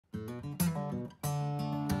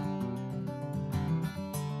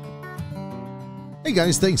Hey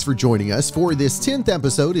guys, thanks for joining us for this 10th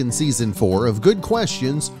episode in Season 4 of Good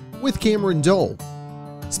Questions with Cameron Dole.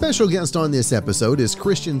 Special guest on this episode is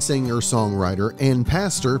Christian singer, songwriter, and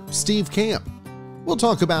pastor Steve Camp. We'll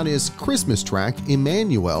talk about his Christmas track,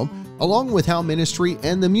 Emmanuel, along with how ministry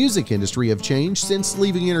and the music industry have changed since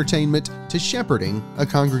leaving entertainment to shepherding a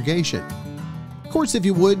congregation. Of course, if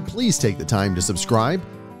you would, please take the time to subscribe,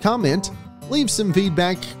 comment, leave some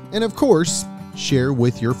feedback, and of course, share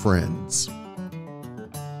with your friends.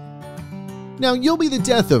 Now, "You'll be the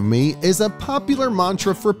death of me" is a popular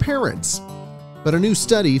mantra for parents, but a new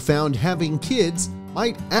study found having kids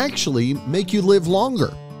might actually make you live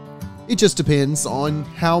longer. It just depends on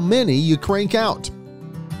how many you crank out.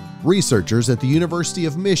 Researchers at the University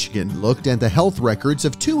of Michigan looked at the health records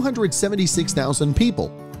of 276,000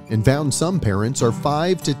 people and found some parents are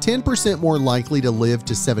 5 to 10% more likely to live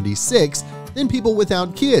to 76 than people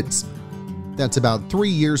without kids. That's about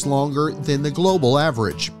 3 years longer than the global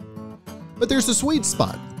average. But there's a sweet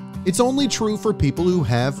spot. It's only true for people who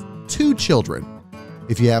have 2 children.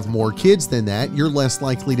 If you have more kids than that, you're less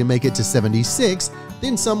likely to make it to 76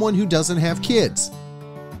 than someone who doesn't have kids.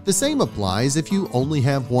 The same applies if you only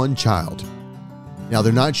have 1 child. Now,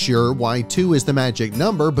 they're not sure why 2 is the magic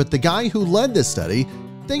number, but the guy who led the study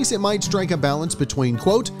thinks it might strike a balance between,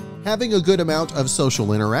 quote, having a good amount of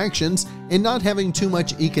social interactions and not having too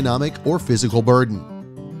much economic or physical burden.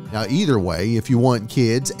 Now, either way, if you want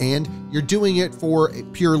kids and you're doing it for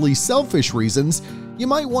purely selfish reasons, you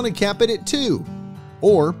might want to cap it at 2.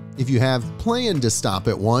 Or if you have planned to stop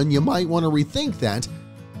at 1, you might want to rethink that.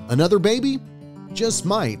 Another baby just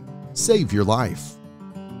might save your life.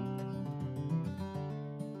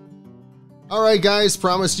 All right, guys,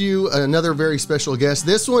 promised you another very special guest.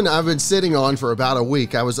 This one I've been sitting on for about a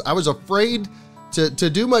week. I was afraid to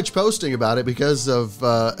do much posting about it because of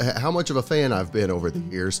how much of a fan I've been over the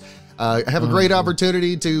years. I have a great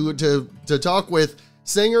opportunity to talk with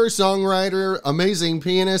singer, songwriter, amazing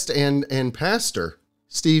pianist, and pastor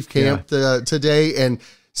Steve Camp today. And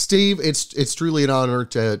Steve, it's truly an honor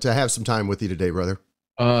to have some time with you today, brother.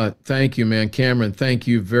 Thank you, man. Cameron, thank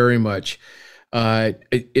you very much.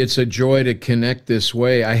 It's a joy to connect this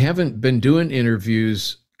way. I haven't been doing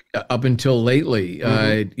interviews up until lately.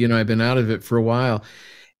 I've been out of it for a while,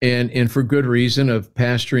 and for good reason, of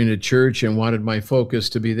pastoring a church and wanted my focus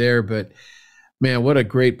to be there. But man, what a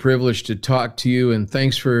great privilege to talk to you, and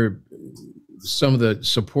thanks for some of the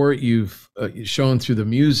support you've shown through the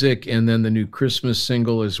music and then the new Christmas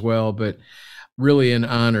single as well. But really an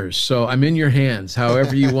honor. So I'm in your hands.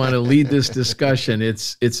 However you want to lead this discussion,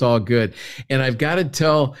 it's all good. And I've got to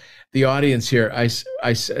tell the audience here, I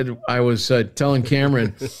said, I was telling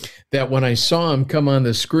Cameron that when I saw him come on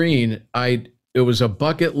the screen, it was a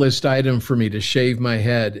bucket list item for me to shave my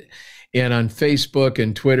head. And on Facebook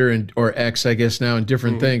and Twitter or X, I guess now, and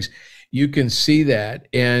different things, you can see that.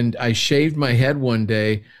 And I shaved my head one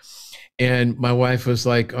day, and my wife was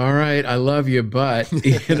like, "All right, I love you, but,"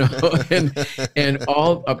 and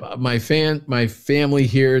all of my family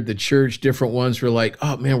here, the church, different ones were like,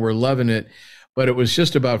 "Oh man, we're loving it." But it was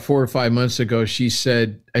just about 4 or 5 months ago. I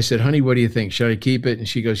said, "Honey, what do you think? Should I keep it?" And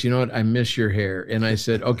she goes, "You know what? I miss your hair." And I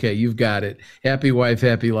said, "Okay, you've got it. Happy wife,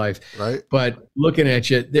 happy life." Right. But looking at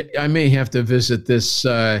you, I may have to visit this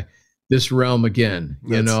realm again.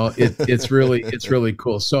 It's really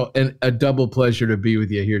cool. So, and a double pleasure to be with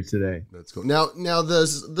you here today. That's cool. Now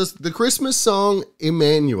the Christmas song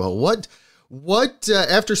Emmanuel. What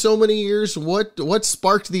after so many years, what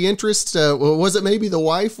sparked the interest? Was it maybe the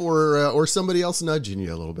wife or somebody else nudging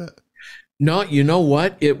you a little bit? No, you know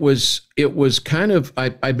what? It was kind of,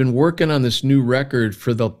 I've been working on this new record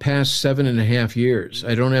for the past 7.5 years.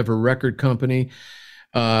 I don't have a record company.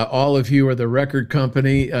 All of you are the record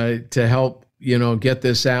company to help, get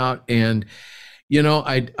this out. And,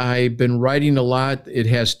 I've been writing a lot. It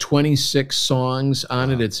has 26 songs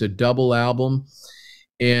on it. It's a double album.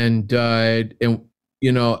 And I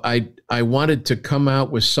wanted to come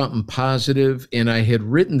out with something positive. And I had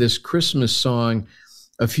written this Christmas song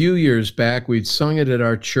a few years back. We'd sung it at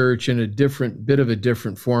our church in a bit of a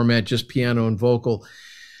different format, just piano and vocal.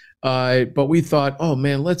 But we thought, oh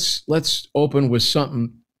man, let's open with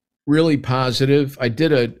something really positive. I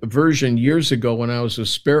did a version years ago when I was with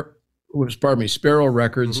Sparrow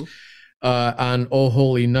Records on "Oh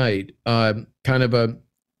Holy Night," kind of a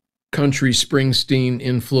country Springsteen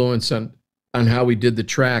influence on how we did the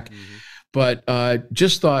track. But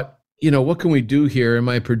just thought, what can we do here? And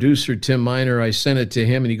my producer, Tim Miner, I sent it to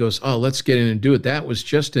him and he goes, "Oh, let's get in and do it." That was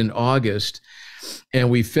just in August. And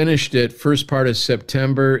we finished it first part of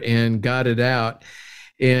September and got it out.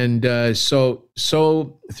 And so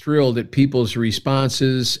thrilled at people's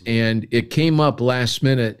responses. And it came up last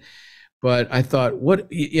minute. But I thought,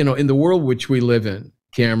 in the world which we live in,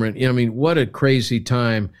 Cameron, I mean, what a crazy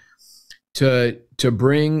time to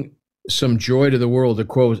bring some joy to the world, to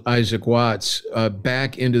quote Isaac Watts,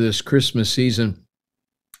 back into this Christmas season.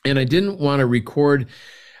 And I didn't want to record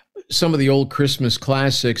some of the old Christmas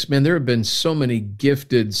classics. Man, there have been so many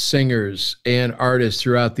gifted singers and artists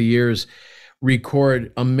throughout the years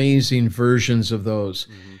record amazing versions of those.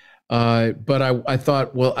 But I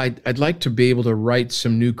thought, well, I'd like to be able to write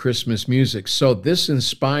some new Christmas music. So this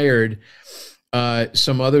inspired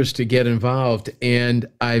some others to get involved. And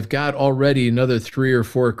I've got already another 3 or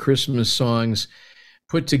 4 Christmas songs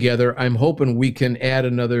put together. I'm hoping we can add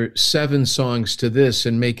another 7 songs to this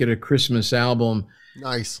and make it a Christmas album.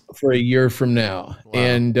 Nice. For a year from now. Wow.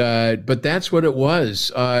 And but that's what it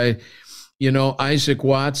was. Isaac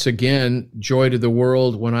Watts, again, joy to the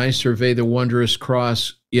world. When I survey the wondrous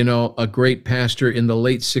cross, a great pastor in the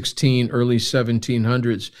late early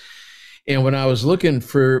 1700s. And when I was looking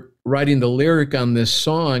for writing the lyric on this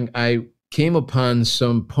song, I came upon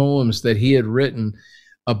some poems that he had written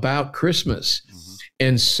about Christmas.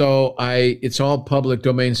 And so it's all public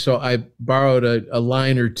domain. So I borrowed a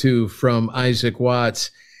line or two from Isaac Watts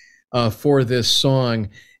for this song.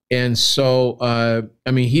 And so,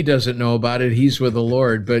 he doesn't know about it. He's with the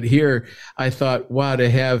Lord. But here I thought, wow, to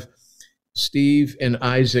have Steve and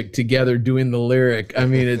Isaac together doing the lyric. I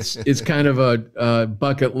mean, it's kind of a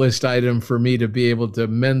bucket list item for me to be able to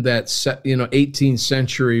mend that, 18th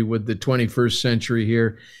century with the 21st century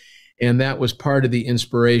here. And that was part of the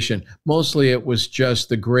inspiration. Mostly it was just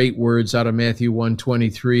the great words out of Matthew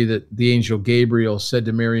 1:23 that the angel Gabriel said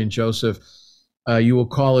to Mary and Joseph, you will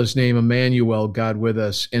call his name Emmanuel, God with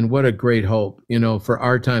us. And what a great hope, for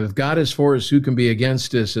our time. If God is for us, who can be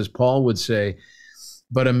against us, as Paul would say?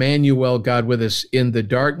 But Emmanuel, God with us. In the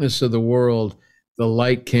darkness of the world, the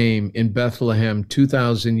light came in Bethlehem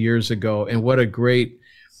 2,000 years ago. And what a great,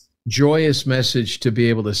 joyous message to be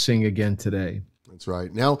able to sing again today. That's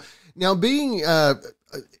right. Now being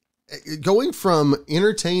going from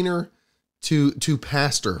entertainer to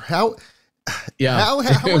pastor, how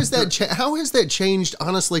has that changed?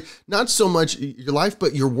 Honestly, not so much your life,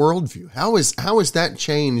 but your worldview. How has that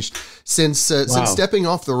changed since stepping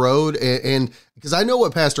off the road? And because I know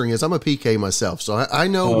what pastoring is, I'm a PK myself, so I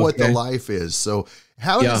know what the life is. So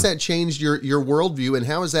how has that changed your worldview, and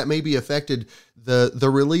how has that maybe affected the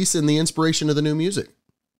release and the inspiration of the new music?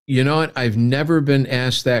 You know what? I've never been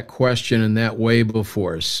asked that question in that way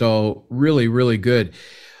before. So really, really good.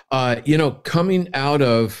 Coming out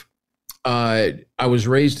of, I was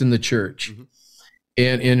raised in the church.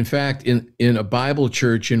 And in fact, in a Bible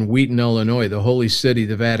church in Wheaton, Illinois, the holy city,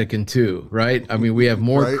 the Vatican II, right? I mean, we have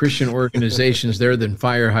more Christian organizations there than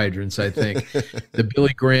fire hydrants, I think. The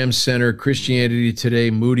Billy Graham Center, Christianity Today,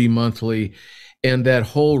 Moody Monthly, and that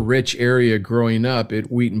whole rich area growing up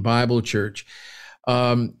at Wheaton Bible Church.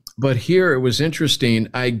 But here it was interesting.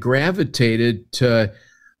 I gravitated to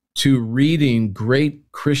reading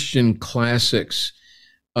great Christian classics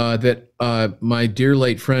that my dear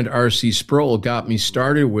late friend R.C. Sproul got me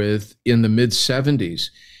started with in the mid-'70s.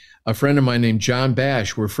 A friend of mine named John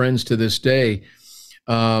Bash, we're friends to this day.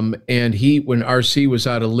 And when R.C. was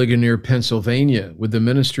out of Ligonier, Pennsylvania with the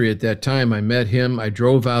ministry at that time, I met him. I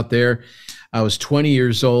drove out there. I was 20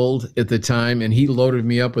 years old at the time, and he loaded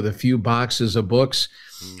me up with a few boxes of books.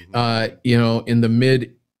 In the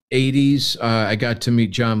mid-'80s, I got to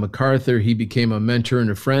meet John MacArthur. He became a mentor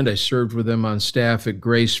and a friend. I served with him on staff at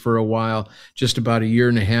Grace for a while, just about a year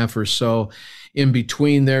and a half or so. In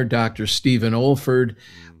between there, Dr. Stephen Olford,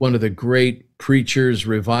 one of the great preachers,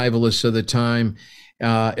 revivalists of the time.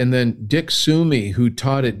 And then Dick Sumi, who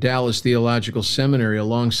taught at Dallas Theological Seminary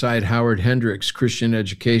alongside Howard Hendricks, Christian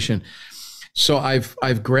education. So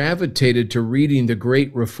I've gravitated to reading the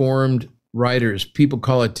great Reformed writers. People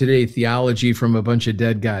call it today theology from a bunch of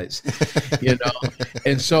dead guys,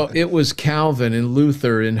 And so it was Calvin and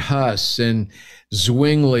Luther and Huss and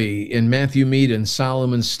Zwingli and Matthew Mead and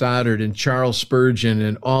Solomon Stoddard and Charles Spurgeon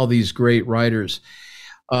and all these great writers.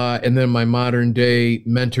 And then my modern day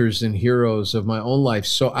mentors and heroes of my own life.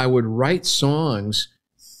 So I would write songs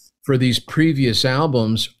for these previous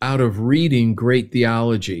albums out of reading great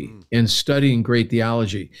theology and studying great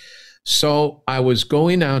theology. So I was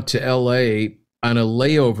going out to LA on a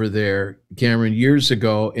layover there, Cameron, years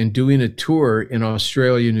ago, and doing a tour in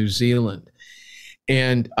Australia, New Zealand.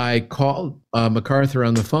 And I called MacArthur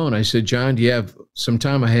on the phone. I said, John, do you have some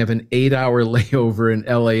time? I have an 8-hour layover in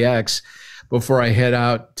LAX before I head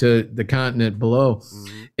out to the continent below.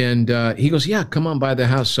 And he goes, yeah, come on by the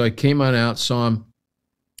house. So I came on out, saw him.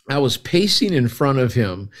 I was pacing in front of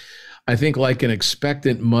him, I think like an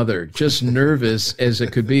expectant mother, just nervous as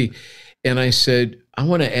it could be. And I said, I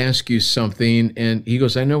want to ask you something. And he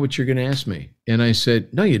goes, I know what you're going to ask me. And I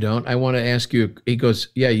said, no, you don't. I want to ask you. He goes,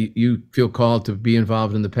 yeah, you feel called to be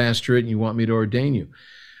involved in the pastorate and you want me to ordain you.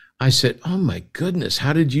 I said, oh my goodness,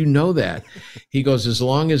 how did you know that? He goes, as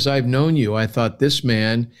long as I've known you, I thought this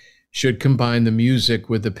man should combine the music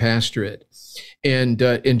with the pastorate. And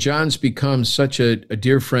John's become such a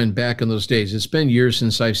dear friend back in those days. It's been years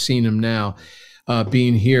since I've seen him now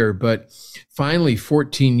being here. But finally,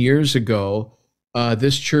 14 years ago,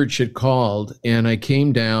 this church had called and I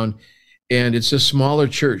came down, and it's a smaller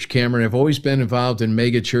church, Cameron. I've always been involved in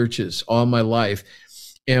mega churches all my life.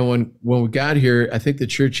 And when we got here, I think the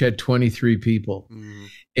church had 23 people. Mm.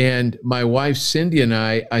 And my wife, Cindy, and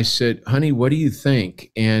I said, honey, what do you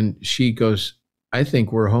think? And she goes, I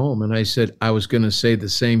think we're home. And I said, I was going to say the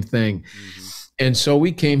same thing. Mm-hmm. And so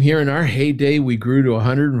we came here. In our heyday, we grew to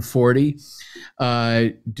 140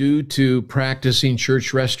 due to practicing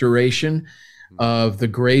church restoration of the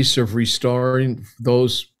grace of restoring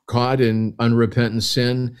those caught in unrepentant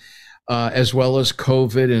sin, as well as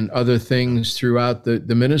COVID and other things throughout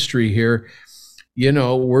the ministry here. You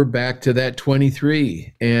know, we're back to that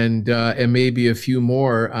 23 and maybe a few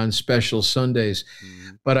more on special Sundays. Mm-hmm.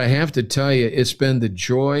 But I have to tell you, it's been the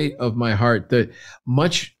joy of my heart, that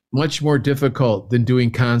much more difficult than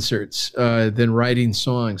doing concerts, than writing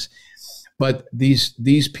songs. But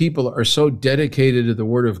these people are so dedicated to the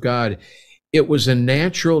Word of God. It was a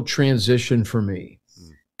natural transition for me,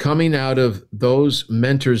 coming out of those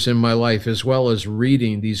mentors in my life, as well as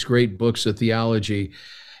reading these great books of theology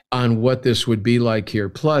on what this would be like here.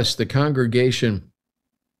 Plus, the congregation,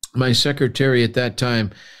 my secretary at that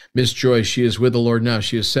time, Miss Joyce, she is with the Lord now.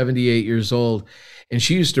 She is 78 years old. And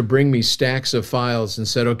she used to bring me stacks of files and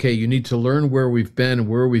said, okay, you need to learn where we've been and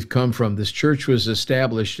where we've come from. This church was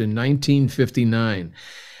established in 1959.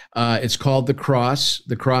 It's called The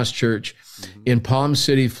Cross Church in Palm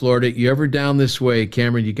City, Florida. You ever down this way,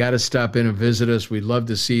 Cameron, you got to stop in and visit us. We'd love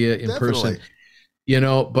to see you in person. You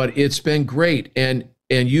know, but it's been great. And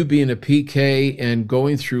you being a PK and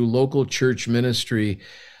going through local church ministry,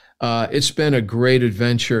 it's been a great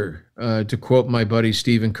adventure, to quote my buddy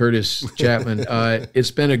Stephen Curtis Chapman.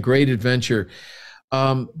 It's been a great adventure,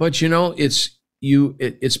 but you know, it's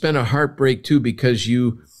been a heartbreak too, because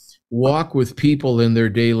you walk with people in their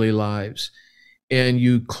daily lives, and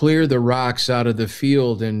you clear the rocks out of the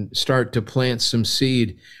field and start to plant some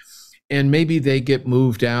seed. And maybe they get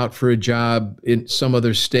moved out for a job in some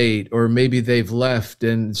other state, or maybe they've left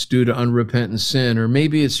and it's due to unrepentant sin, or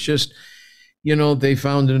maybe it's just, you know, they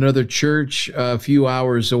found another church a few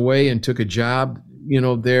hours away and took a job, you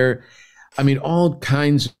know, there. I mean, all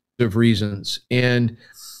kinds of reasons. And,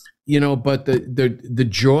 you know, but the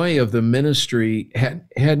joy of the ministry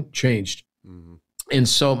hadn't changed. Mm-hmm. And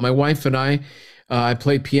so my wife and I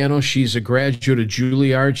play piano. She's a graduate of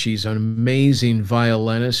Juilliard. She's an amazing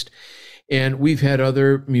violinist. And we've had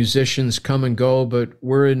other musicians come and go, but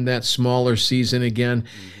we're in that smaller season again.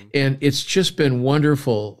 Mm-hmm. And it's just been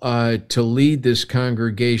wonderful to lead this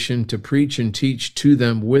congregation, to preach and teach to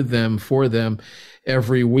them, with them, for them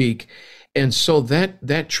every week. And so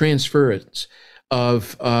that transference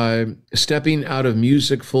of stepping out of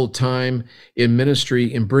music full time in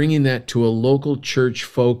ministry and bringing that to a local church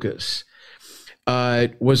focus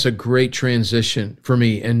was a great transition for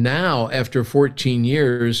me. And now, after 14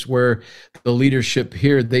 years, where the leadership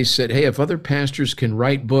here, they said, hey, if other pastors can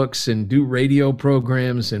write books and do radio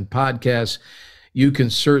programs and podcasts, you can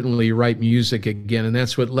certainly write music again. And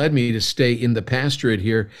that's what led me to stay in the pastorate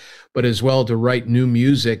here, but as well to write new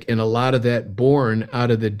music, and a lot of that born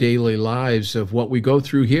out of the daily lives of what we go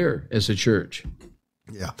through here as a church.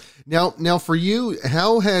 Yeah. Now for you,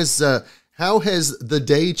 how has the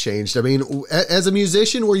day changed? I mean, as a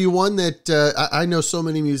musician, were you one that I know so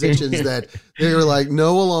many musicians that they're like,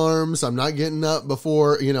 no alarms, I'm not getting up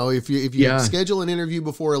before, you know, if you schedule an interview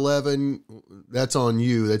before 11, that's on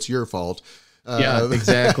you. That's your fault. Yeah,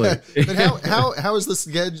 exactly. But how is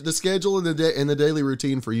the schedule and the daily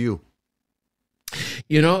routine for you?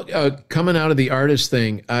 You know, coming out of the artist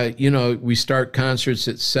thing, you know, we start concerts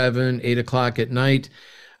at 7, 8 o'clock at night.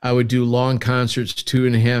 I would do long concerts,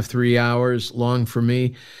 2.5, 3 hours long for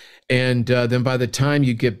me. And then by the time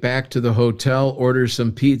you get back to the hotel, order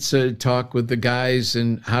some pizza, talk with the guys,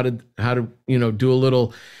 and how to you know, do a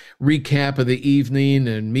little recap of the evening,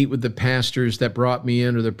 and meet with the pastors that brought me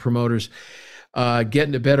in, or the promoters.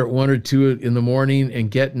 Getting to bed at 1 or 2 in the morning and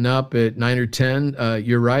getting up at 9 or 10.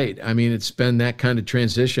 You're right. I mean, it's been that kind of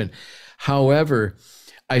transition. However,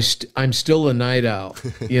 I'm still a night owl.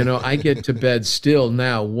 You know, I get to bed still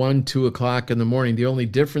now, 1, 2 o'clock in the morning. The only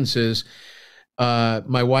difference is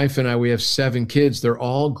my wife and I, we have 7 kids. They're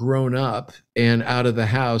all grown up and out of the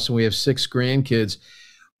house, and we have 6 grandkids.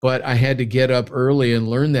 But I had to get up early and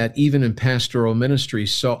learn that even in pastoral ministry.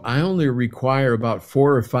 So I only require about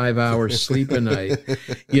 4 or 5 hours sleep a night,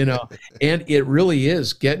 you know, and it really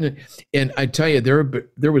is getting it. And I tell you,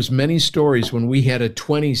 there was many stories when we had a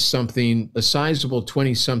sizable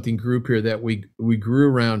 20-something group here that we grew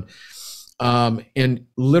around. And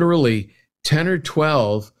literally 10 or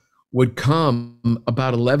 12 would come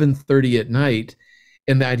about 11:30 at night,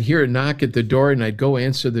 and I'd hear a knock at the door, and I'd go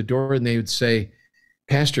answer the door, and they would say,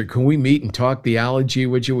 "Pastor, can we meet and talk theology?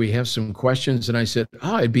 Would you? We have some questions." And I said,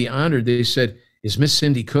 "Oh, I'd be honored." They said, "Is Miss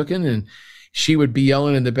Cindy cooking?" And she would be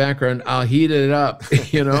yelling in the background, "I'll heat it up,"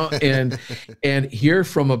 you know, and here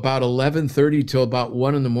from about 11:30 till about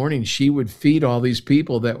 1 in the morning, she would feed all these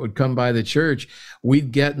people that would come by the church.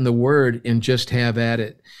 We'd get in the Word and just have at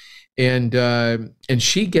it. And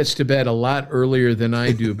she gets to bed a lot earlier than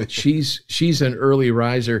I do, but she's an early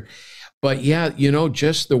riser. But yeah, you know,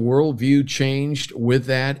 just the worldview changed with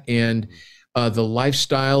that, and the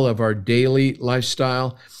lifestyle of our daily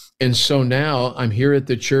lifestyle. And so now I'm here at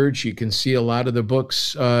the church. You can see a lot of the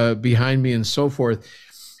books behind me and so forth.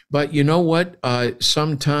 But you know what?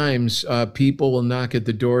 Sometimes people will knock at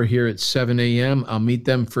the door here at 7 a.m. I'll meet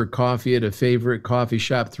them for coffee at a favorite coffee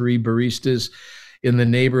shop, 3 baristas in the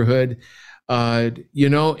neighborhood. You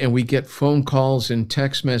know, and we get phone calls and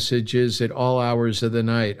text messages at all hours of the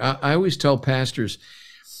night. I always tell pastors,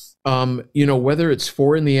 you know, whether it's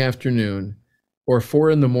 4 in the afternoon or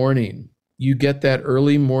 4 in the morning, you get that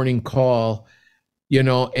early morning call, you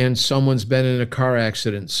know, and someone's been in a car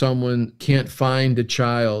accident. Someone can't find a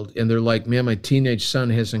child, and they're like, "Man, my teenage son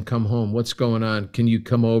hasn't come home. What's going on? Can you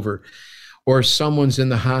come over?" Or someone's in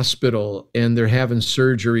the hospital and they're having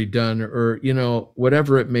surgery done, or, you know,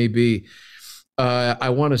 whatever it may be. I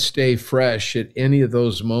want to stay fresh at any of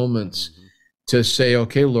those moments to say,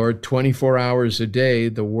 "Okay, Lord, 24 hours a day,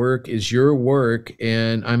 the work is your work,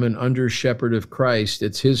 and I'm an under shepherd of Christ.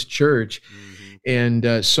 It's his church."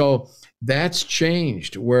 And so that's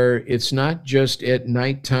changed, where it's not just at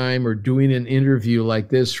nighttime or doing an interview like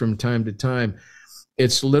this from time to time.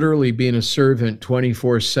 It's literally being a servant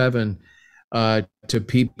 24/7 to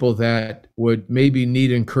people that would maybe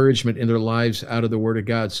need encouragement in their lives out of the Word of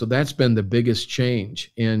God. So that's been the biggest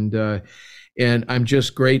change. And I'm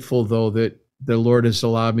just grateful, though, that the Lord has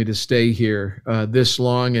allowed me to stay here this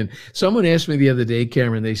long. And someone asked me the other day,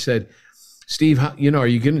 Cameron, they said, "Steve, you know, are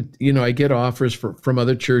you going to," you know, I get offers from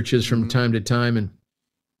other churches from time to time. And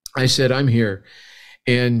I said, "I'm here."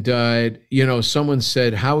 And, you know, someone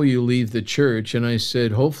said, "How will you leave the church?" And I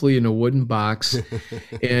said, "Hopefully in a wooden box,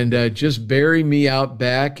 and just bury me out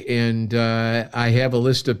back. And I have a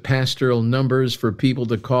list of pastoral numbers for people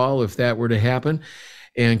to call if that were to happen.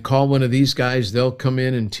 And call one of these guys. They'll come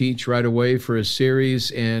in and teach right away for a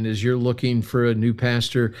series. And as you're looking for a new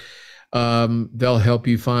pastor, they'll help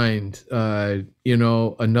you find, you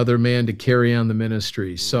know, another man to carry on the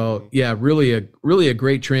ministry." So yeah, really a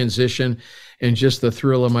great transition, and just the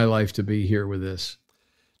thrill of my life to be here with this.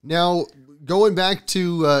 Now, going back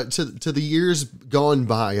to the years gone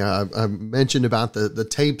by, I mentioned about the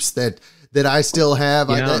tapes that I still have,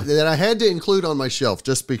 Yeah. that I had to include on my shelf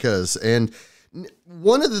just because. And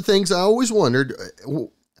one of the things I always wondered,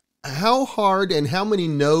 how hard and how many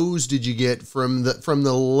no's did you get from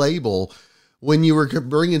the label when you were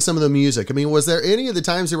bringing some of the music? I mean, was there any of the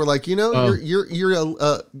times they were like, you know,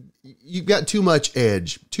 you've got too much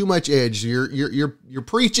edge. You're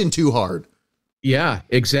preaching too hard. Yeah,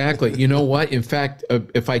 exactly. You know what? In fact,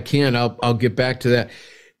 if I can, I'll get back to that.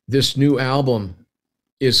 This new album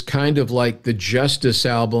is kind of like the Justice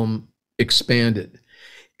album expanded.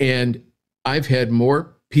 And I've had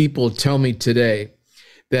more people tell me today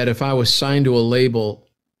that if I was signed to a label,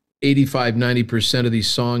 85, 90% of these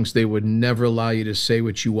songs, they would never allow you to say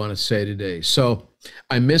what you want to say today. So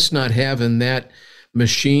I miss not having that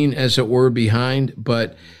machine, as it were, behind,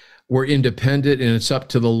 but we're independent, and it's up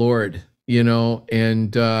to the Lord, you know,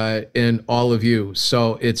 and all of you.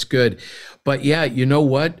 So it's good. But yeah, you know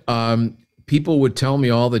what? People would tell me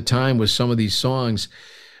all the time with some of these songs,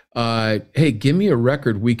 "Hey, give me a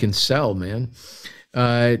record we can sell, man.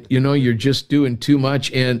 You know, you're just doing too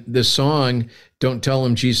much." And the song, "Don't Tell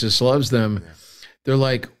Them Jesus Loves Them," they're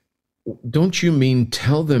like, "Don't you mean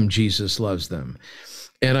tell them Jesus loves them?"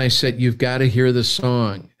 And I said, "You've got to hear the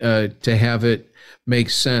song to have it make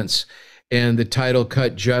sense." And the title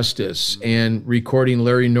cut, Justice, and recording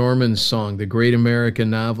Larry Norman's song, The Great American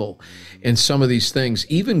Novel, and some of these things.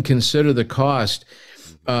 Even consider the cost.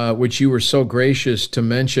 which you were so gracious to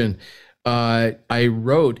mention, I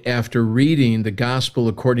wrote after reading The Gospel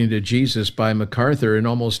According to Jesus by MacArthur, and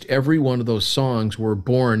almost every one of those songs were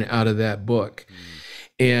born out of that book.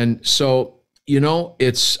 And so,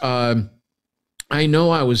 it's, I know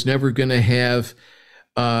I was never going to have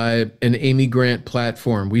an Amy Grant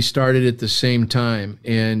platform. We started at the same time,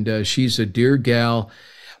 and she's a dear gal,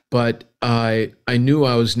 but I knew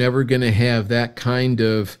I was never going to have that kind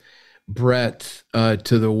of breadth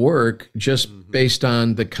to the work just based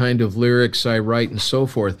on the kind of lyrics I write and so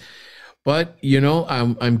forth. But,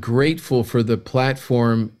 I'm grateful for the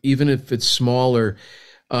platform, even if it's smaller,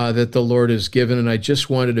 that the Lord has given, and I just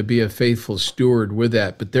wanted to be a faithful steward with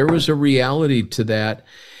that. But there was a reality to that.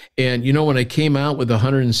 And, when I came out with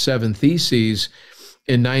 107 Theses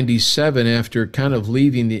in 97, after kind of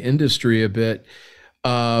leaving the industry a bit,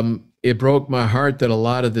 it broke my heart that a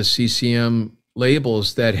lot of the CCM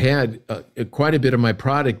labels that had quite a bit of my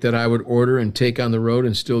product that I would order and take on the road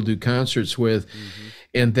and still do concerts with.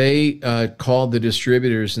 And they called the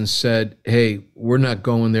distributors and said, hey, we're not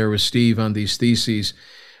going there with Steve on these theses.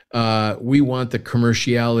 We want the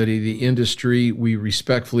commerciality of the industry. We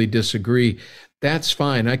respectfully disagree. That's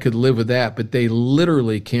fine. I could live with that. But they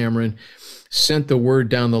literally, Cameron, sent the word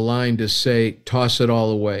down the line to say, toss it all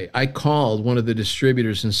away. I called one of the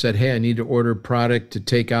distributors and said, hey, I need to order product to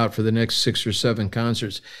take out for the next 6 or 7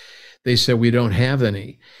 concerts. They said, we don't have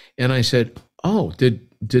any. And I said, oh,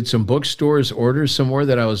 did some bookstores order some more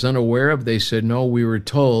that I was unaware of? They said, no, we were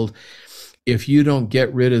told if you don't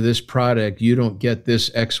get rid of this product, you don't get this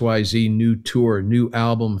XYZ new tour, new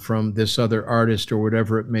album from this other artist or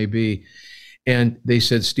whatever it may be. And they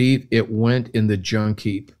said, Steve, it went in the junk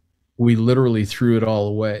heap. We literally threw it all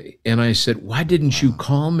away. And I said, why didn't you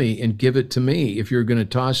call me and give it to me if you're going to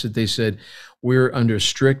toss it? They said, we're under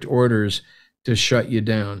strict orders to shut you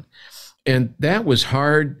down. And that was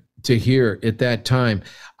hard to hear at that time.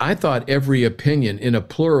 I thought every opinion in a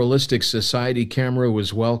pluralistic society, Camera,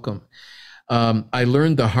 was welcome. I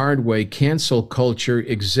learned the hard way. Cancel culture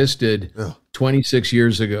existed 26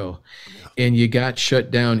 years ago, and you got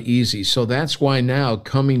shut down easy. So that's why now,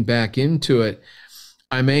 coming back into it,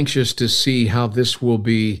 I'm anxious to see how this will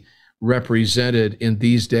be represented in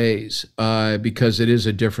these days, because it is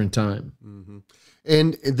a different time.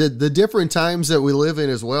 And the different times that we live in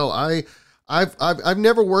as well. I've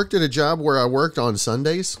never worked at a job where I worked on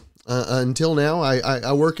Sundays until now.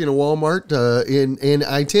 I work in a Walmart, and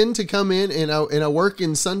I tend to come in and I work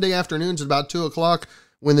in Sunday afternoons at about 2:00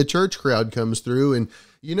 when the church crowd comes through. And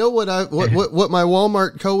you know what my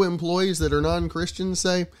Walmart co-employees that are non-Christians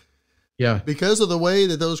say? Yeah. Because of the way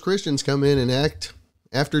that those Christians come in and act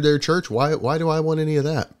after their church, why do I want any of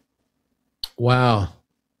that? Wow.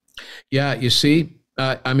 Yeah, you see,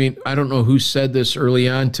 I mean, I don't know who said this early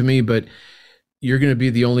on to me, but you're going to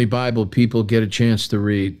be the only Bible people get a chance to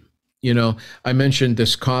read. I mentioned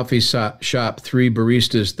this coffee shop, 3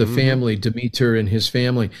 baristas, the family, Demeter and his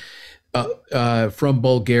family, from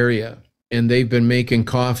Bulgaria. And they've been making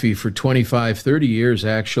coffee for 25, 30 years,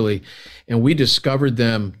 actually. And we discovered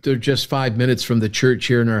them. They're just 5 minutes from the church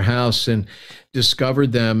here in our house, and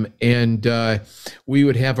discovered them. And we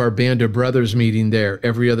would have our Band of Brothers meeting there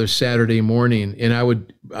every other Saturday morning. And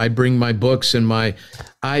I'd bring my books and my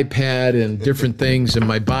iPad and different things and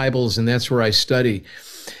my Bibles, and that's where I study.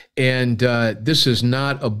 And this is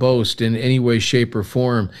not a boast in any way, shape, or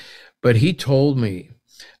form. But he told me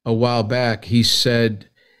a while back, he said,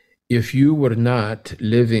 if you were not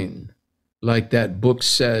living like that book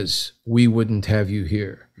says, we wouldn't have you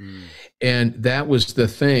here. And that was the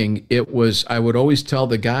thing. I would always tell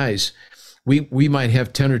the guys, we might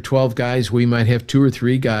have 10 or 12 guys, we might have 2 or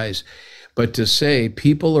 3 guys, but to say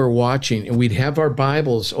people are watching, and we'd have our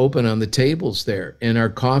Bibles open on the tables there and our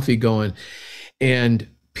coffee going, and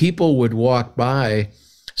people would walk by.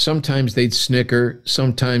 Sometimes they'd snicker.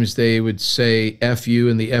 Sometimes they would say F you,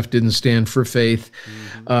 and the F didn't stand for faith,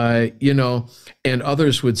 and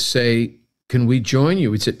others would say, can we join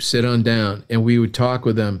you? We'd sit on down, and we would talk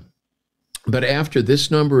with them. But after this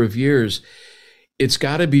number of years, it's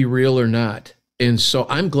got to be real or not. And so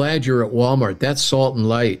I'm glad you're at Walmart. That's salt and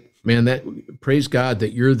light, man. Praise God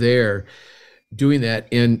that you're there doing that.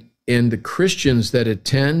 And the Christians that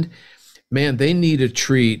attend, man, they need to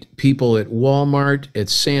treat people at Walmart, at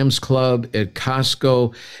Sam's Club, at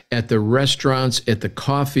Costco, at the restaurants, at the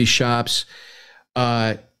coffee shops.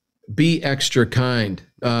 Be extra kind.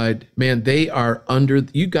 Man, they are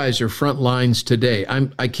you guys are front lines today.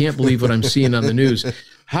 I can't believe what I'm seeing on the news.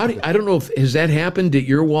 I don't know has that happened at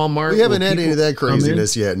your Walmart? We haven't had any of that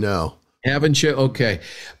craziness yet. No. Haven't you? Okay.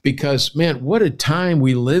 Because man, what a time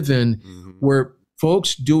we live in where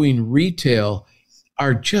folks doing retail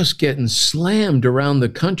are just getting slammed around the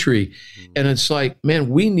country. And it's like, man,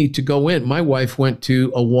 we need to go in. My wife went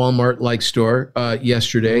to a Walmart-like store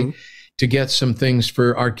yesterday to get some things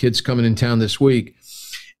for our kids coming in town this week.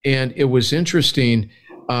 And it was interesting.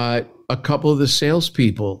 A couple of the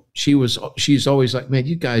salespeople, she's always like, man,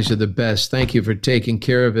 you guys are the best. Thank you for taking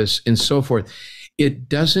care of us and so forth. It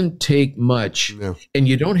doesn't take much. No. And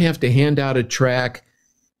you don't have to hand out a tract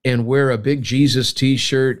and wear a big Jesus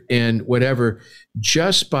t-shirt and whatever.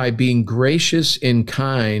 Just by being gracious and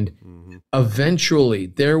kind, eventually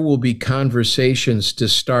there will be conversations to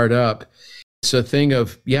start up. It's a thing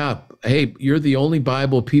of, yeah, hey, you're the only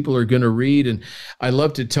Bible people are going to read. And I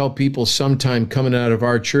love to tell people sometime coming out of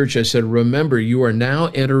our church, I said, remember, you are now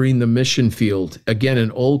entering the mission field. Again,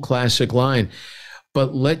 an old classic line,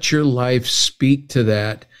 but let your life speak to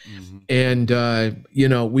that. And,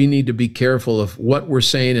 we need to be careful of what we're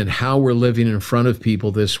saying and how we're living in front of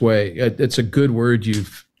people this way. It's a good word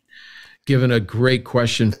you've given a great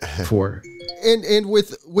question for. And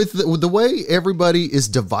with the way everybody is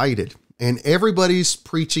divided and everybody's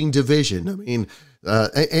preaching division, I mean,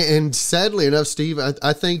 and sadly enough, Steve,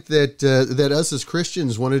 I think that us as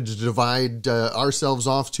Christians wanted to divide ourselves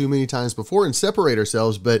off too many times before and separate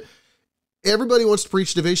ourselves, but everybody wants to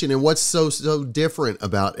preach division and what's so different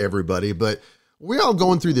about everybody, but we're all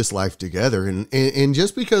going through this life together. And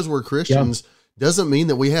just because we're Christians doesn't mean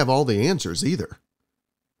that we have all the answers either.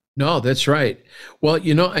 No, that's right. Well,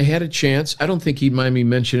 I had a chance. I don't think he'd mind me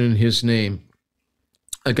mentioning his name.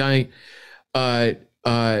 A guy,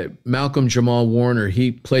 Malcolm Jamal Warner,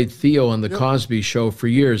 he played Theo on the Cosby Show for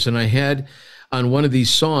years. And I had on one of these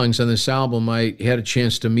songs on this album, I had a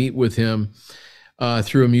chance to meet with him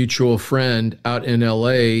through a mutual friend out in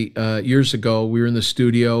LA years ago. We were in the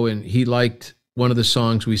studio and he liked one of the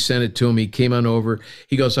songs. We sent it to him. He came on over.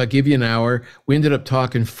 He goes, I'll give you an hour. We ended up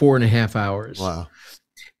talking 4.5 hours. Wow.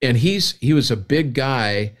 And he was a big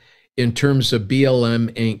guy in terms of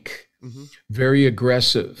BLM Inc., very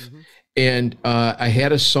aggressive. And I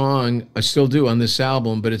had a song, I still do on this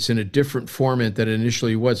album, but it's in a different format than it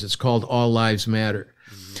initially was. It's called All Lives Matter.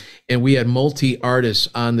 And we had multi-artists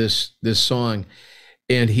on this song.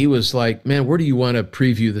 And he was like, man, where do you want to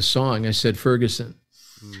preview the song? I said, Ferguson.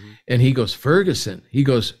 And he goes, Ferguson? He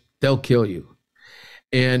goes, they'll kill you.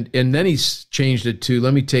 And then he's changed it to,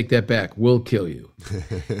 let me take that back, we'll kill you.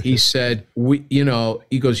 He said,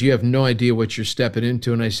 he goes, you have no idea what you're stepping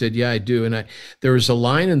into. And I said, yeah, I do. And there was a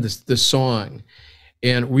line in the song,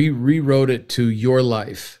 and we rewrote it to Your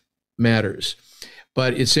Life Matters.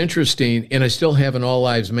 But it's interesting, and I still have an All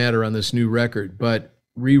Lives Matter on this new record, but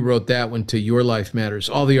rewrote that one to Your Life Matters.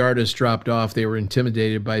 All the artists dropped off. They were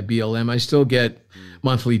intimidated by BLM. I still get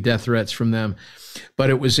monthly death threats from them. But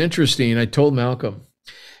it was interesting. I told Malcolm,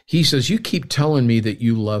 he says, you keep telling me that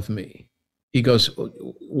you love me. He goes,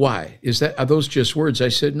 why? Are those just words? I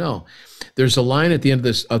said, no. There's a line at the end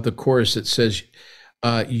of the chorus that says,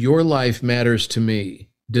 your life matters to me.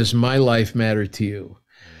 Does my life matter to you?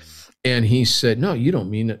 And he said, no, you don't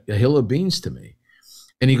mean a hill of beans to me.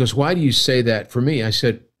 And he goes, why do you say that for me? I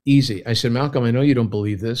said, easy. I said, Malcolm, I know you don't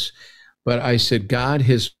believe this, but I said, God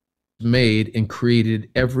has made and created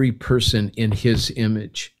every person in his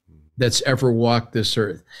image that's ever walked this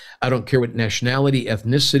earth. I don't care what nationality,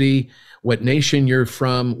 ethnicity, what nation you're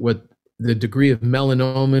from, what the degree of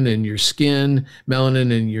melanin in your skin.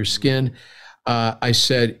 I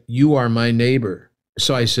said, you are my neighbor.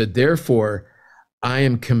 So I said, therefore, I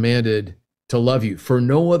am commanded to love you. For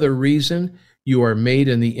no other reason, you are made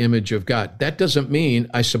in the image of God. That doesn't mean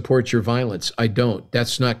I support your violence. I don't.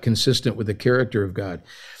 That's not consistent with the character of God.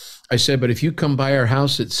 I said, but if you come by our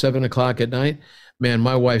house at 7 o'clock at night, man,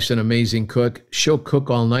 my wife's an amazing cook. She'll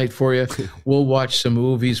cook all night for you. We'll watch some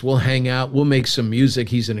movies. We'll hang out. We'll make some music.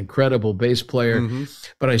 He's an incredible bass player.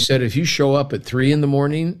 But I said, if you show up at 3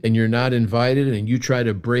 a.m. and you're not invited and you try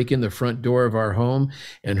to break in the front door of our home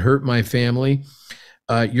and hurt my family,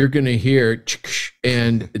 you're going to hear,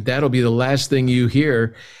 and that'll be the last thing you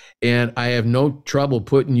hear. And I have no trouble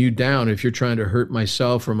putting you down if you're trying to hurt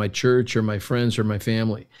myself or my church or my friends or my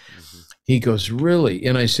family. He goes, really?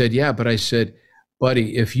 And I said, yeah. But I said,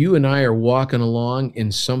 buddy, if you and I are walking along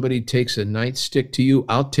and somebody takes a nightstick to you,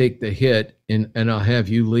 I'll take the hit and I'll have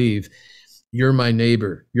you leave. You're my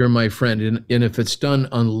neighbor. You're my friend. And if it's done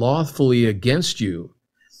unlawfully against you,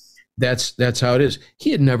 that's how it is.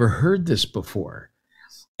 He had never heard this before.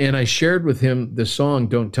 And I shared with him the song,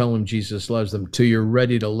 Don't Tell Him Jesus Loves Them, till you're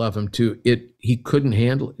ready to love him too. He couldn't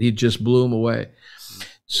handle it. He just blew him away.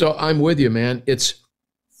 So I'm with you, man.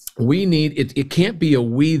 We need, it can't be a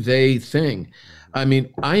we, they thing. I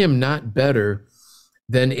mean, I am not better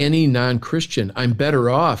than any non-Christian. I'm better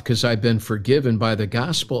off because I've been forgiven by the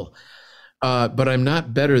gospel, but I'm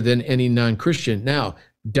not better than any non-Christian. Now,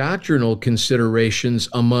 doctrinal considerations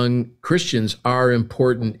among Christians are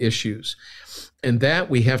important issues, and that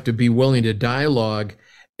we have to be willing to dialogue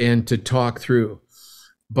and to talk through.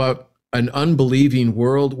 But an unbelieving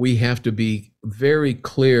world, we have to be very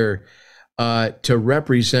clear to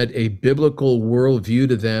represent a biblical worldview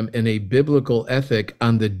to them and a biblical ethic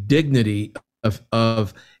on the dignity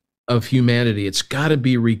of humanity. It's got to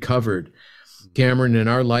be recovered, Cameron, in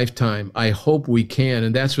our lifetime. I hope we can,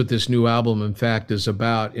 and that's what this new album, in fact, is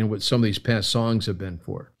about, and what some of these past songs have been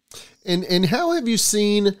for. And how have you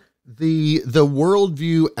seen the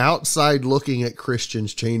worldview outside looking at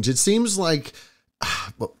Christians change? It seems like,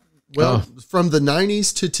 from the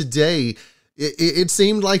 90s to today, it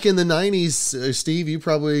seemed like in the 90s, Steve, you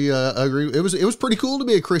probably agree, it was pretty cool to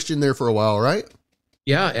be a Christian there for a while, right?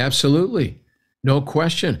 Yeah, absolutely. No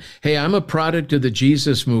question. Hey, I'm a product of the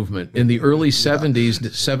Jesus movement. In the early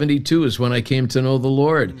 70s, 72 is when I came to know the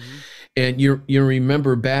Lord. Mm-hmm. And you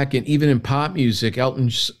remember back, and even in pop music, Elton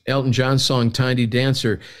John's song Tiny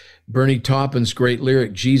Dancer, Bernie Taupin's great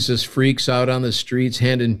lyric, Jesus freaks out on the streets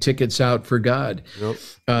handing tickets out for God. Yep.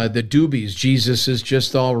 The Doobies, Jesus is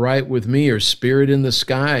just all right with me, or Spirit in the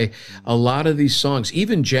Sky. A lot of these songs,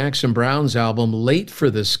 even Jackson Browne's album, Late for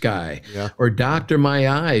the Sky, or Doctor My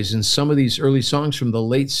Eyes, and some of these early songs from the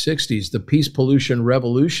late 60s, the Peace Pollution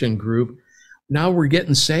Revolution group, now we're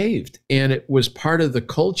getting saved. And it was part of the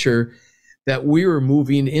culture that we were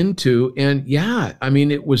moving into. And yeah, I mean,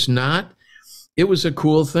 it was a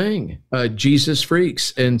cool thing. Jesus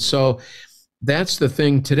freaks. And so that's the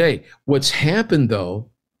thing today. What's happened, though,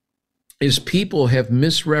 is people have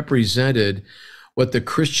misrepresented what the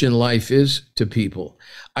Christian life is to people.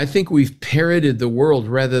 I think we've parroted the world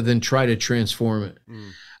rather than try to transform it.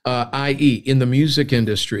 I.e., in the music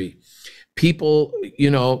industry, people,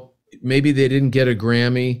 maybe they didn't get a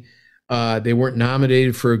Grammy, they weren't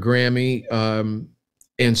nominated for a Grammy,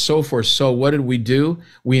 and so forth. So what did we do?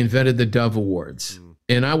 We invented the Dove Awards.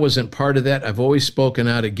 And I wasn't part of that. I've always spoken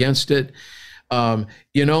out against it. Man,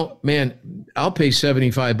 I'll pay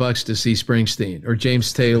 $75 to see Springsteen or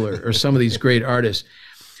James Taylor or some of these great artists.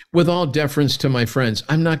 With all deference to my friends,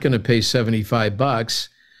 I'm not going to pay $75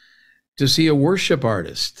 to see a worship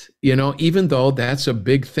artist, even though that's a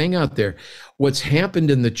big thing out there. What's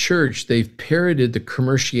happened in the church, they've parroted the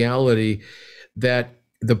commerciality that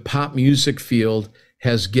the pop music field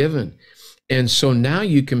has given. And so now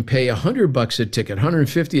you can pay $100 a ticket,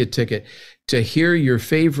 $150 a ticket to hear your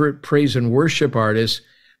favorite praise and worship artist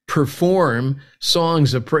perform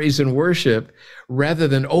songs of praise and worship, rather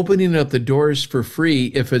than opening up the doors for free.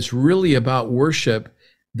 If it's really about worship,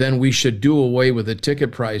 then we should do away with the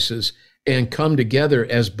ticket prices and come together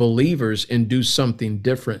as believers and do something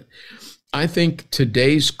different. I think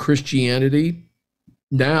today's Christianity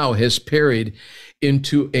now has parried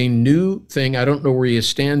into a new thing. I don't know where you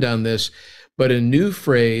stand on this, but a new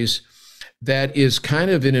phrase that is kind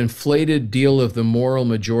of an inflated deal of the moral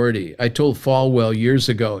majority. I told Falwell years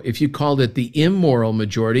ago, if you called it the immoral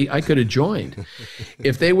majority, I could have joined.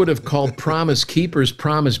 If they would have called promise keepers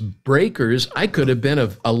promise breakers, I could have been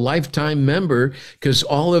a lifetime member, because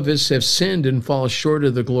all of us have sinned and fall short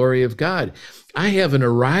of the glory of God. I haven't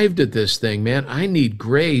arrived at this thing, man. I need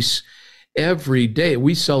grace every day.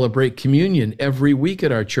 We celebrate communion every week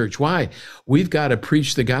at our church. Why? We've got to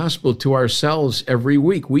preach the gospel to ourselves every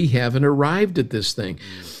week. We haven't arrived at this thing.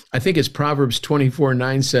 I think it's Proverbs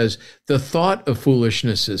 24:9 says, the thought of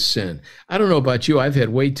foolishness is sin. I don't know about you. I've had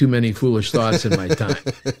way too many foolish thoughts in my time,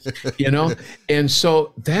 And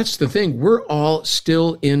so that's the thing. We're all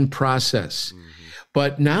still in process.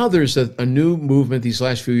 But now there's a new movement these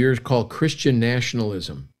last few years called Christian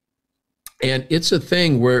nationalism. And it's a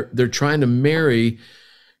thing where they're trying to marry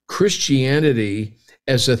Christianity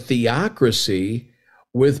as a theocracy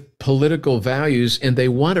with political values, and they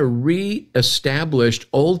want to reestablish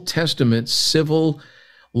Old Testament civil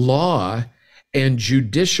law and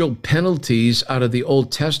judicial penalties out of the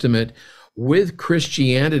Old Testament with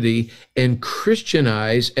Christianity, and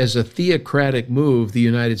Christianize as a theocratic move the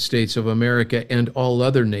United States of America and all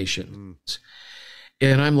other nations.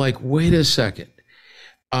 And I'm like, wait a second.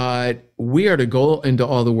 We are to go into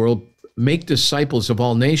all the world, make disciples of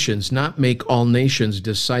all nations, not make all nations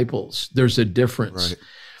disciples. There's a difference.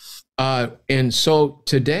 Right. And so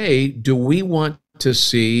today, do we want to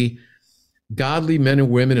see godly men and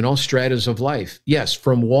women in all stratas of life? Yes,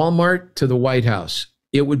 from Walmart to the White House.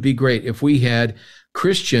 It would be great if we had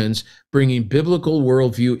Christians bringing biblical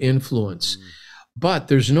worldview influence. But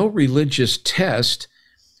there's no religious test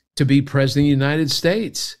to be president of the United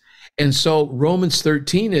States. And so Romans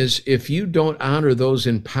 13 is, if you don't honor those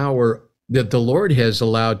in power that the Lord has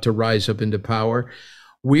allowed to rise up into power,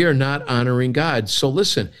 we are not honoring God. So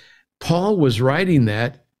listen, Paul was writing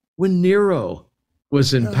that when Nero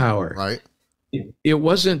was in power. Right. It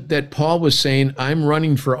wasn't that Paul was saying, I'm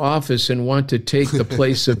running for office and want to take the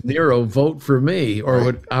place of Nero, vote for me, or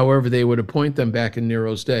right. however they would appoint them back in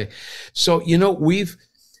Nero's day. So,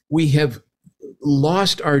 we have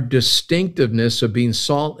lost our distinctiveness of being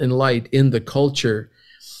salt and light in the culture.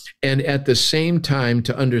 And at the same time,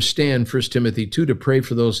 to understand 1 Timothy 2, to pray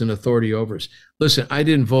for those in authority over us. Listen, I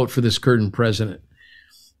didn't vote for this current president.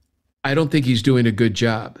 I don't think he's doing a good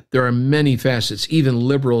job. There are many facets. Even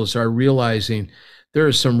liberals are realizing there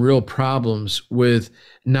are some real problems with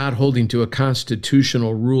not holding to a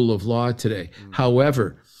constitutional rule of law today.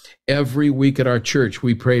 However, every week at our church,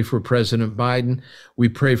 we pray for President Biden. We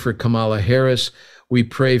pray for Kamala Harris. We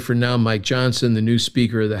pray for now Mike Johnson, the new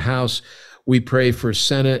Speaker of the House. We pray for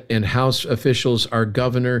Senate and House officials, our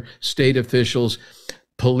governor, state officials,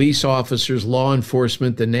 police officers, law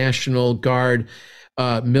enforcement, the National Guard,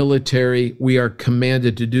 military. We are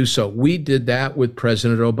commanded to do so. We did that with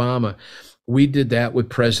President Obama. We did that with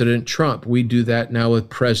President Trump. We do that now with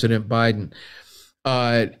President Biden.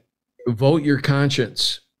 Vote your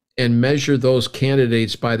conscience and measure those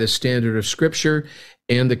candidates by the standard of Scripture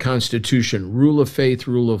and the Constitution, rule of faith,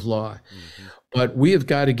 rule of law. Mm-hmm. But we have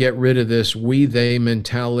got to get rid of this we, they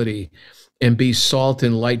mentality and be salt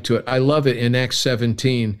and light to it. I love it in Acts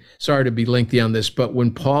 17. Sorry to be lengthy on this, but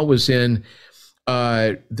when Paul was in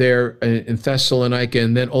there in Thessalonica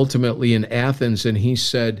and then ultimately in Athens, and he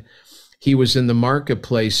said he was in the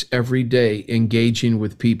marketplace every day engaging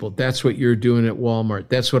with people. That's what you're doing at Walmart.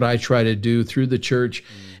 That's what I try to do through the church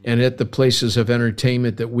and at the places of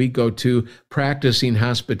entertainment that we go to, practicing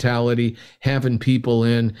hospitality, having people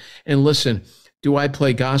in. And listen, do I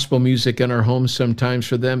play gospel music in our homes sometimes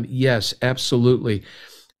for them? Yes, absolutely.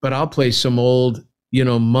 But I'll play some old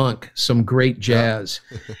Monk, some great jazz,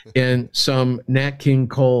 and some Nat King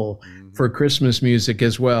Cole for Christmas music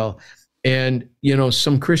as well. And,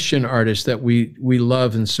 some Christian artists that we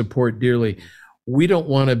love and support dearly. We don't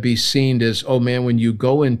want to be seen as, oh man, when you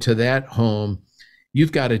go into that home,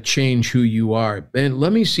 you've got to change who you are. And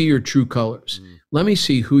let me see your true colors. Let me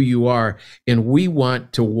see who you are. And we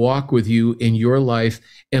want to walk with you in your life.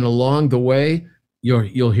 And along the way,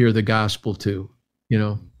 you'll hear the gospel too,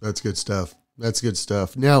 That's good stuff. That's good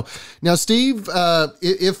stuff. Now, Steve,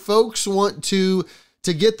 if folks want to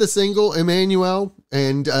get the single Emmanuel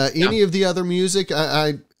and any of the other music,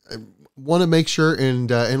 I want to make sure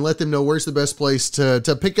and let them know where's the best place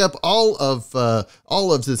to pick up all of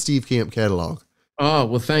the Steve Camp catalog. Oh,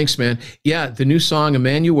 well, thanks, man. Yeah, the new song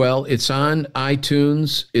Emmanuel, it's on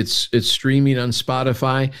iTunes. It's streaming on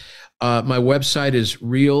Spotify. My website is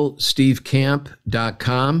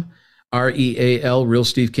realstevecamp.com. REAL,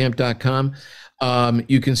 realstevecamp.com.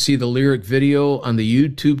 You can see the lyric video on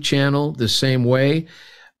the YouTube channel the same way.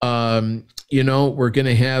 We're going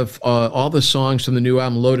to have all the songs from the new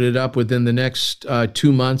album loaded up within the next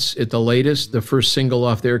 2 months at the latest. The first single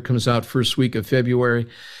off there comes out first week of February.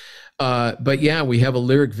 But yeah, we have a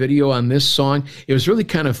lyric video on this song. It was really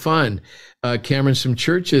kind of fun. Cameron, some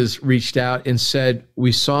churches reached out and said,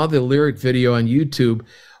 we saw the lyric video on YouTube.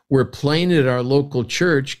 We're playing it at our local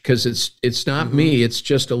church because it's not me. It's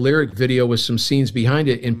just a lyric video with some scenes behind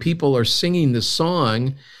it. And people are singing the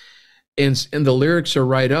song and the lyrics are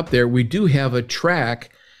right up there. We do have a track,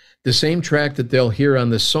 the same track that they'll hear on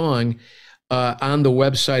the song on the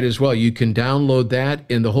website as well. You can download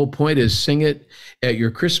that. And the whole point is sing it at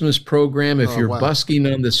your Christmas program. If you're busking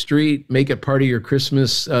on the street, make it part of your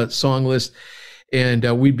Christmas song list. And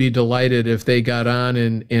we'd be delighted if they got on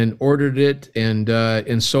and ordered it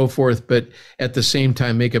and so forth. But at the same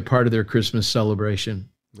time, make it part of their Christmas celebration.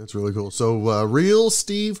 That's really cool. So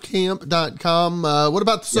realstevecamp.com. What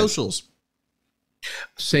about the socials?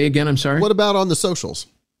 Say again, I'm sorry. What about on the socials?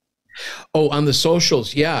 Oh, on the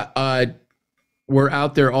socials. Yeah. We're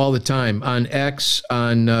out there all the time on X,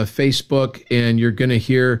 on Facebook, and you're going to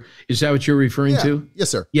hear, is that what you're referring to? Yes,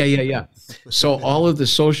 sir. Yeah. So all of the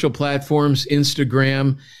social platforms,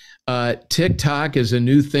 Instagram, TikTok is a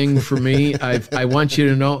new thing for me. I want you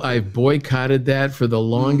to know I've boycotted that for the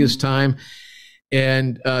longest time.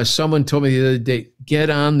 And someone told me the other day, get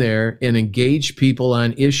on there and engage people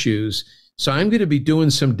on issues. So I'm going to be doing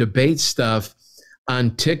some debate stuff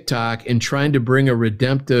on TikTok and trying to bring a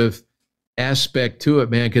redemptive aspect to it,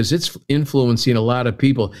 man, because it's influencing a lot of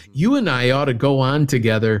people. You and I ought to go on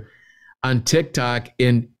together on TikTok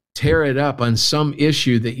and tear it up on some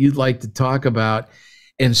issue that you'd like to talk about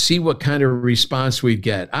and see what kind of response we'd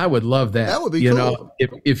get. I would love that. That would be cool.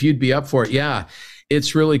 If you'd be up for it. Yeah,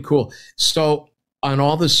 it's really cool. So on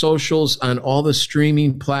all the socials, on all the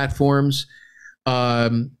streaming platforms,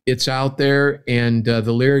 it's out there. And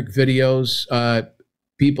the lyric videos,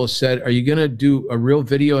 people said, are you going to do a real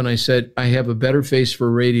video? And I said, I have a better face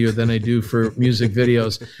for radio than I do for music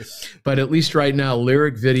videos. But at least right now,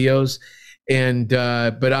 lyric videos, and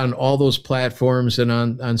but on all those platforms and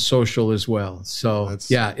on social as well. So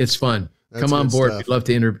yeah, it's fun. Come on board. We'd love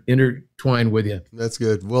to intertwine with you. That's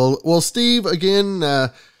good. Well, Steve,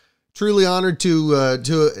 again, truly honored to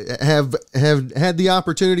have had the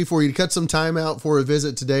opportunity for you to cut some time out for a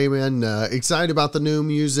visit today, man. Excited about the new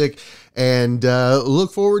music, and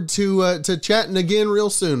look forward to chatting again real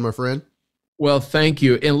soon, my friend. Well, thank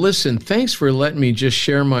you. And listen, thanks for letting me just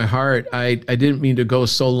share my heart. I didn't mean to go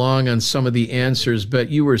so long on some of the answers, but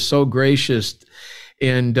you were so gracious,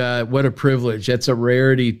 and what a privilege. That's a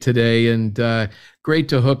rarity today, and great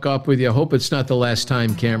to hook up with you. I hope it's not the last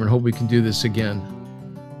time, Cameron. Hope we can do this again.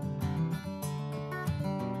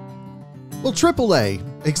 Well,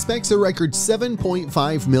 AAA expects a record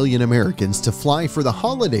 7.5 million Americans to fly for the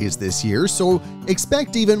holidays this year, so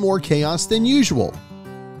expect even more chaos than usual.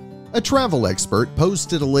 A travel expert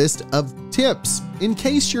posted a list of tips in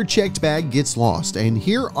case your checked bag gets lost, and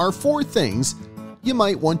here are 4 things you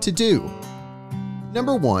might want to do.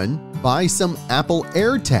 Number 1, buy some Apple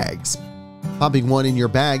AirTags. Popping one in your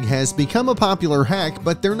bag has become a popular hack,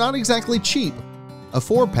 but they're not exactly cheap. A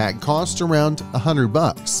 4-pack costs around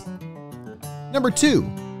 $100. Number 2,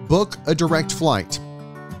 book a direct flight.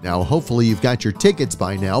 Now, hopefully you've got your tickets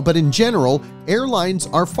by now, but in general, airlines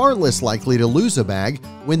are far less likely to lose a bag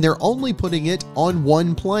when they're only putting it on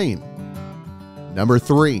one plane. Number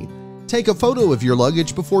 3, take a photo of your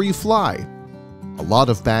luggage before you fly. A lot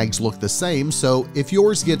of bags look the same, so if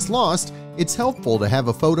yours gets lost, it's helpful to have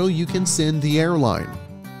a photo you can send the airline.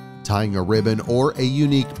 Tying a ribbon or a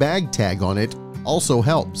unique bag tag on it also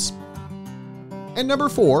helps. And number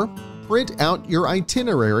 4, print out your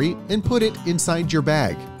itinerary and put it inside your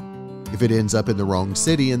bag. If it ends up in the wrong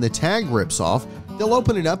city and the tag rips off, they'll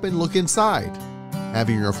open it up and look inside.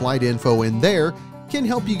 Having your flight info in there can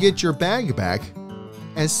help you get your bag back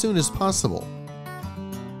as soon as possible.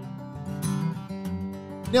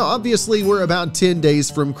 Now, obviously, we're about 10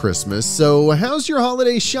 days from Christmas, so how's your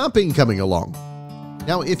holiday shopping coming along?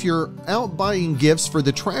 Now, if you're out buying gifts for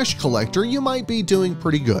the trash collector, you might be doing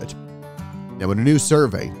pretty good. Now, in a new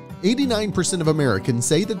survey, 89% of Americans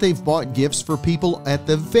say that they've bought gifts for people at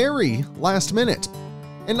the very last minute.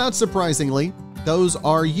 And not surprisingly, those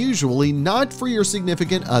are usually not for your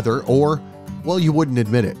significant other, or, well, you wouldn't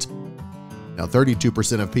admit it. Now,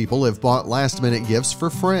 32% of people have bought last-minute gifts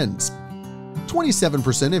for friends.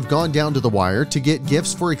 27% have gone down to the wire to get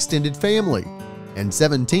gifts for extended family. And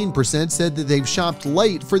 17% said that they've shopped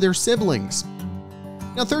late for their siblings.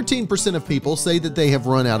 Now, 13% of people say that they have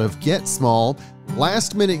run out of get small,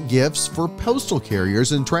 last-minute gifts for postal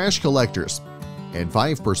carriers and trash collectors. And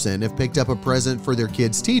 5% have picked up a present for their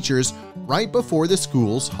kids' teachers right before the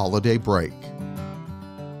school's holiday break.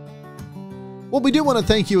 Well, we do want to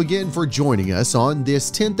thank you again for joining us on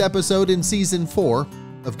this 10th episode in Season 4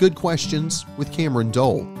 of Good Questions with Cameron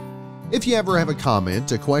Dole. If you ever have a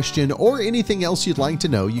comment, a question, or anything else you'd like to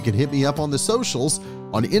know, you can hit me up on the socials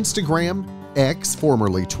on Instagram, X,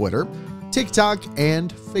 formerly Twitter, TikTok,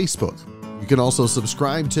 and Facebook. You can also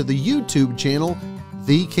subscribe to the YouTube channel,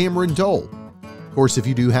 The Cameron Dole. Of course, if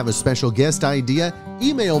you do have a special guest idea,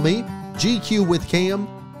 email me,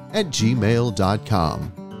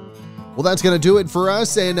 gqwithcam@gmail.com. Well, that's going to do it for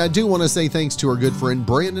us, and I do want to say thanks to our good friend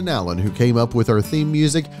Brandon Allen, who came up with our theme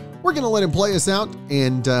music. We're going to let him play us out,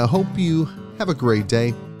 and hope you have a great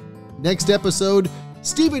day. Next episode,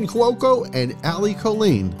 Stephen Cuoco and Ali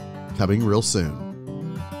Colleen, coming real soon.